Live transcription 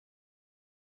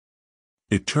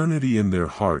Eternity in Their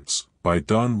Hearts, by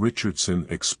Don Richardson,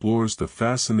 explores the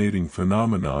fascinating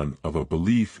phenomenon of a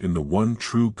belief in the one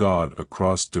true God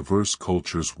across diverse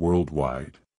cultures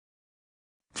worldwide.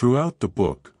 Throughout the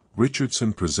book,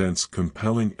 Richardson presents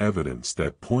compelling evidence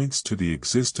that points to the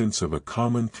existence of a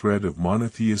common thread of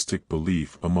monotheistic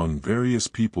belief among various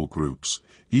people groups,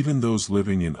 even those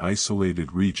living in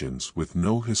isolated regions with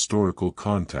no historical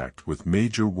contact with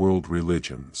major world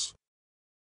religions.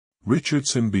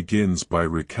 Richardson begins by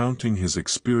recounting his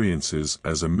experiences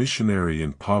as a missionary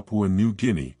in Papua New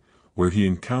Guinea, where he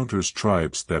encounters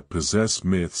tribes that possess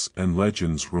myths and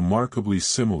legends remarkably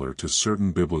similar to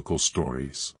certain biblical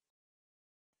stories.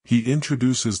 He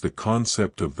introduces the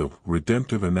concept of the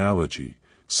redemptive analogy,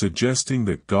 suggesting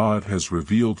that God has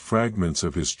revealed fragments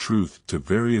of His truth to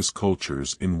various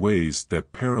cultures in ways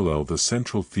that parallel the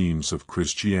central themes of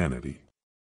Christianity.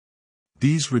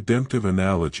 These redemptive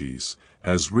analogies,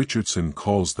 as Richardson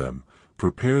calls them,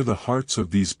 prepare the hearts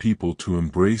of these people to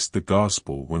embrace the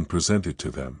gospel when presented to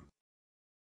them.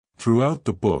 Throughout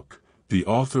the book, the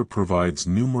author provides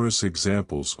numerous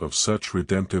examples of such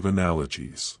redemptive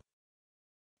analogies.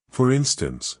 For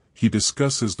instance, he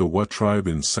discusses the Wa tribe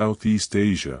in Southeast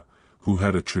Asia, who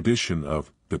had a tradition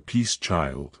of the peace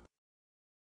child.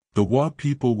 The Wa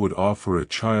people would offer a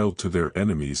child to their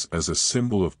enemies as a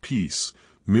symbol of peace,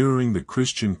 mirroring the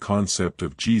Christian concept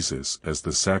of Jesus as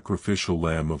the sacrificial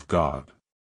Lamb of God.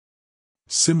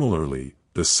 Similarly,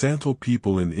 the Santal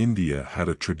people in India had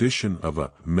a tradition of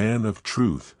a man of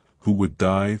truth, who would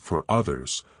die for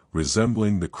others,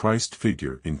 resembling the Christ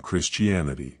figure in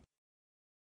Christianity.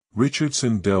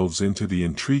 Richardson delves into the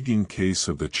intriguing case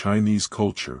of the Chinese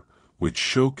culture, which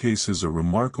showcases a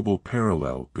remarkable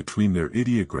parallel between their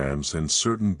ideograms and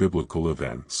certain biblical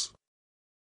events.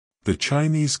 The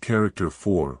Chinese character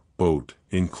for boat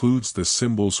includes the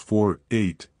symbols for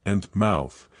 8 and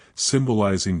mouth,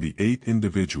 symbolizing the 8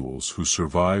 individuals who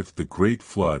survived the Great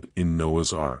Flood in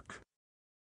Noah's Ark.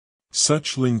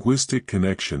 Such linguistic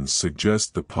connections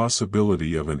suggest the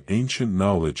possibility of an ancient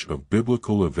knowledge of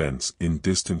biblical events in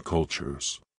distant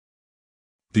cultures.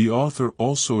 The author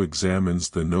also examines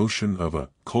the notion of a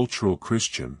cultural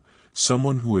Christian,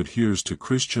 someone who adheres to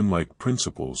Christian-like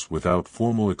principles without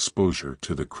formal exposure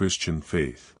to the Christian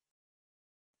faith.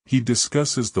 He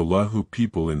discusses the Lahu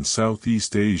people in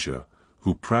Southeast Asia,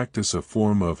 who practice a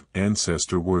form of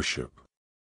ancestor worship.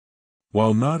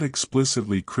 While not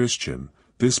explicitly Christian,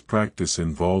 this practice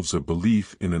involves a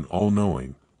belief in an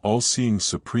all-knowing, all-seeing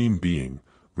supreme being,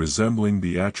 resembling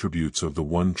the attributes of the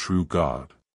one true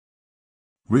God.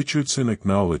 Richardson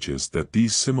acknowledges that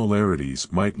these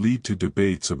similarities might lead to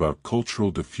debates about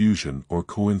cultural diffusion or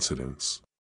coincidence.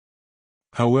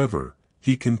 However,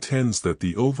 he contends that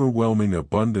the overwhelming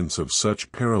abundance of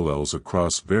such parallels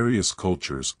across various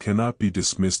cultures cannot be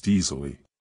dismissed easily.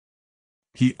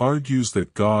 He argues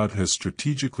that God has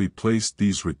strategically placed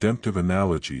these redemptive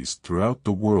analogies throughout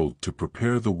the world to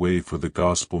prepare the way for the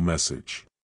gospel message.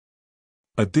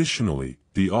 Additionally,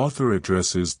 the author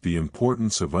addresses the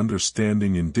importance of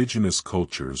understanding indigenous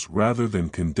cultures rather than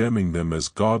condemning them as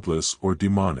godless or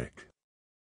demonic.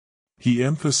 He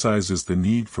emphasizes the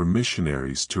need for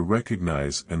missionaries to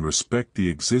recognize and respect the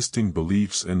existing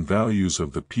beliefs and values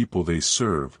of the people they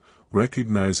serve,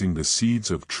 recognizing the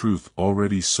seeds of truth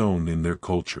already sown in their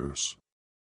cultures.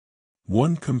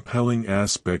 One compelling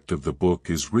aspect of the book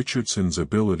is Richardson's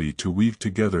ability to weave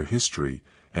together history,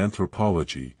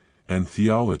 anthropology, and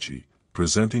theology,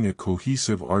 presenting a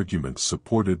cohesive argument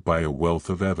supported by a wealth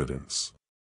of evidence.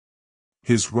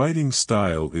 His writing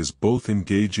style is both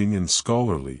engaging and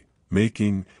scholarly,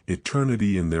 making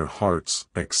Eternity in Their Hearts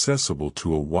accessible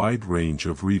to a wide range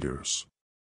of readers.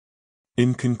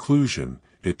 In conclusion,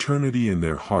 Eternity in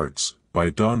Their Hearts, by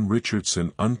Don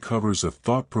Richardson, uncovers a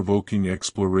thought-provoking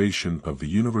exploration of the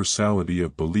universality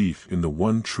of belief in the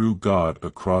one true God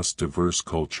across diverse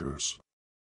cultures.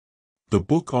 The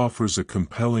book offers a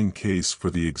compelling case for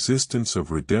the existence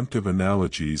of redemptive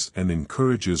analogies and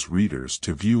encourages readers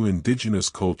to view indigenous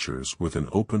cultures with an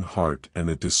open heart and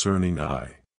a discerning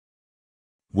eye.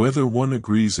 Whether one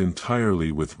agrees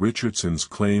entirely with Richardson's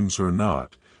claims or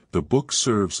not, the book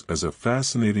serves as a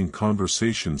fascinating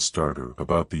conversation starter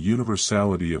about the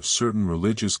universality of certain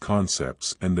religious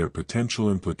concepts and their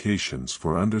potential implications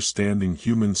for understanding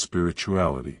human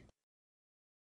spirituality.